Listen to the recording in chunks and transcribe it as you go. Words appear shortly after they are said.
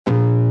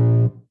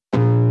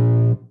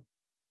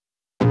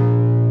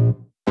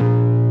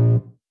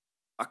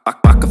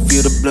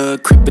feel the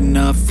blood creeping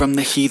up from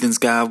the heathens.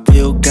 Got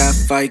will, got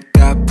fight,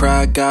 got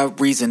pride, got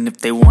reason. If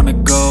they wanna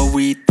go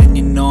eat, then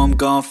you know I'm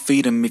gon'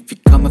 feed them. If you're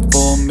coming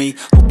for me,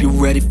 hope you're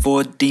ready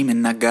for a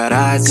demon. I got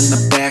eyes in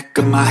the back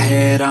of my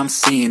head, I'm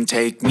seeing.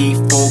 Take me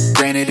for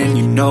granted and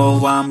you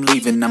know I'm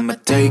leaving. I'ma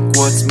take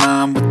what's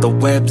mine with the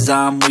webs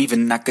I'm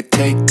weaving. I could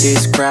take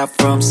this crowd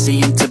from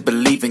seeing to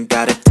believing.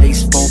 Got a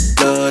taste for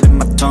blood and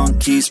my tongue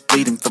keeps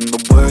bleeding from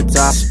the words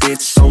I spit.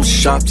 So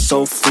sharp,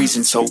 so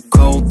freezing, so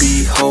cold.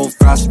 Behold,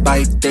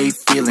 frostbite they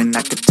feeling.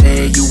 I could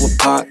tear you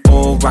apart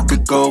or I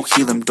could go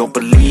heal them. Don't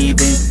believe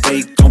in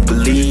fate, don't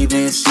believe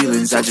in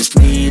ceilings. I just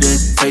need a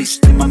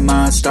taste and my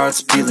mind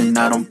starts peeling.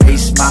 I don't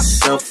pace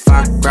myself,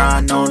 I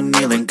grind on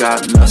kneeling.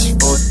 Got lust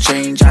for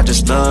change, I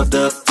just love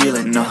the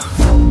feeling.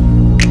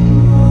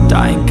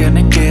 I ain't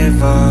gonna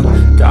give up.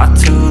 Got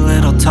too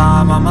little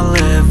time, I'ma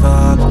live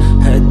up.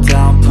 Head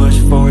down, push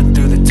forward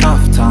through the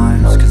tough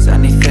times. Cause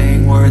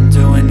anything worth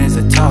doing is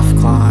a tough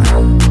climb.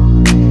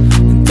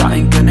 And I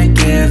ain't gonna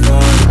give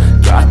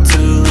up. Got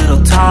too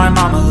little time,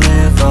 I'ma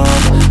live up.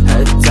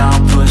 Head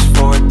down, push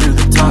forward through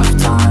the tough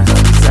times.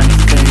 Cause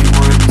anything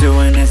worth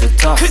doing is a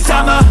tough climb. Cause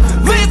I'ma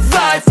live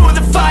life for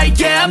the fight,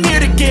 yeah, I'm here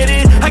to get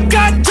it. I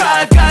got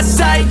drive, got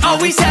sight,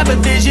 always have a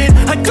vision.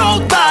 I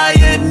go by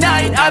at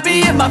night, I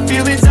be in my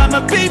feelings. I'ma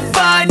be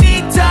fine,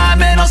 need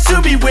time and I'll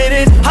soon be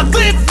winning. I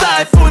live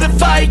life for the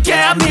fight,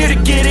 yeah, I'm here to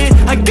get it.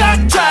 I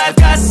got drive,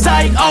 got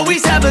sight,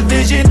 always have a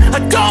vision. I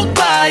go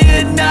by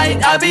at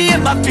night, I be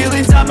in my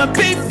feelings. I'ma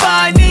be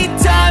fine, need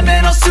time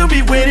and I'll soon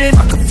be winning.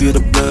 I can feel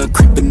the blood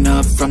creeping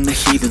up from the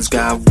heathens.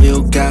 Got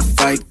will, got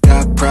fight,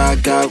 got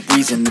pride, got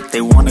reason. If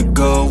they wanna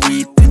go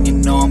eat, then you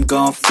know I'm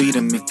gon' feed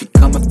them. If you're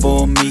coming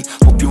for me,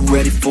 hope you're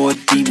ready for a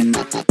demon.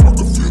 I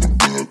can feel the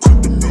blood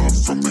creeping up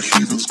from the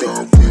heathens.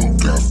 Got will,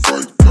 got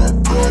fight,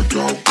 got pride,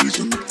 got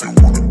reason. If they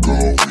wanna go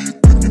eat,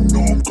 then you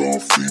know I'm gon'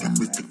 feed them.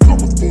 If you're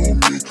coming for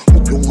me,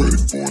 hope you're ready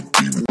for a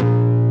demon.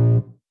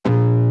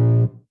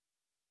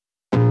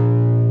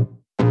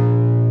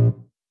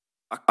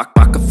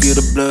 I can feel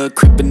the blood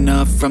creeping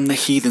up from the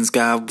heathens.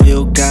 Got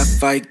will, got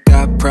fight,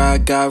 got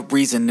pride, got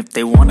reason. If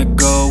they wanna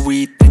go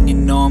eat, then you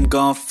know I'm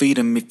gon' feed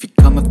them. If you're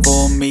coming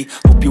for me,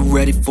 hope you're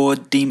ready for a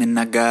demon.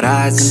 I got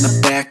eyes in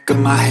the back of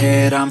my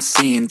head, I'm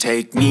seeing.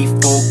 Take me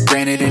for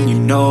granted and you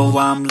know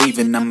I'm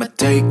leaving. I'ma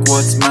take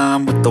what's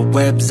mine with the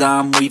webs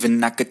I'm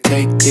weaving. I could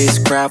take this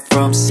crowd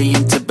from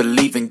seeing to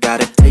believing.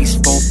 Got a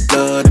taste for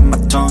blood and my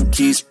tongue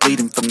keeps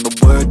bleeding from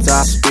the words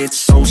I spit.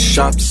 So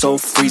sharp, so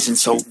freezing,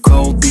 so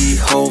cold.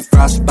 Behold,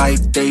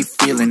 frostbite they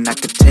feeling. I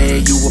could tear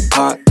you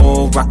apart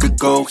or I could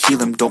go heal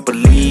them. Don't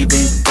believe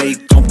in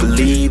fate, don't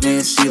believe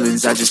in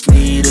ceilings. I just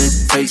need a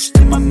taste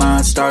and my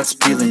mind starts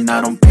peeling.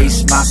 I don't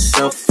pace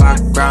myself, I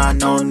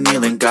grind on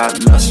kneeling.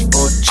 Got lust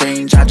for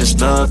change, I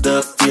just love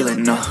the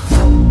feeling.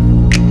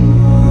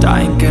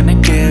 I ain't gonna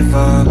give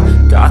up.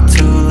 Got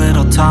too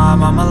little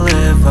time, I'ma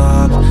live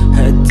up.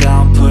 Head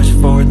down, push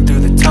forward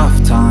through the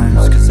tough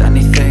times. Cause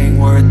anything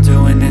worth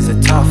doing is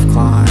a tough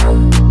climb.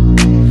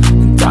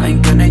 And I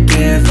ain't gonna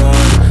give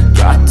up.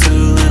 Got too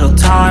little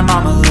time,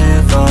 I'ma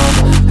live up.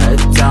 Head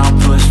down,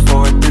 push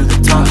forward through the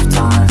tough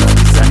times.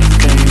 Cause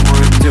anything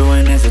worth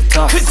doing is a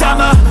tough climb. Cause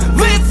I'ma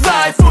live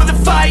life for the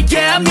fight,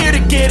 yeah, I'm here to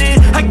get it.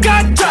 I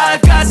got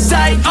drive, got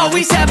sight,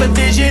 always have a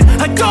vision.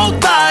 I go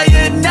by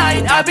at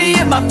night, I be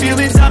in my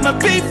feelings. I'ma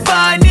be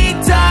fine,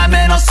 need time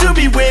and I'll soon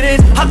be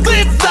winning. I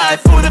live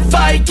life for the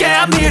fight,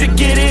 yeah, I'm here to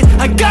get it.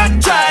 I got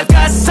drive,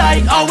 got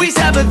sight, always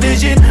have a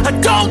vision. I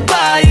go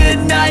by at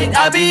night,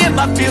 I be in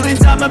my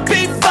feelings. I'ma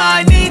be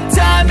fine, need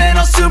time and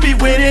I'll soon be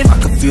winning. I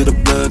can feel the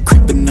blood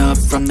creeping up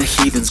from the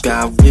heathens.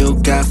 Got will,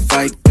 got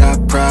fight,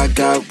 got pride,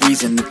 got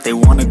reason. If they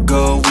wanna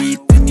go eat,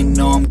 then you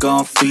know I'm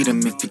gon' feed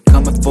them. If you're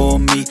coming for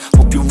me,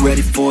 hope you're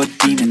ready for a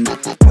demon.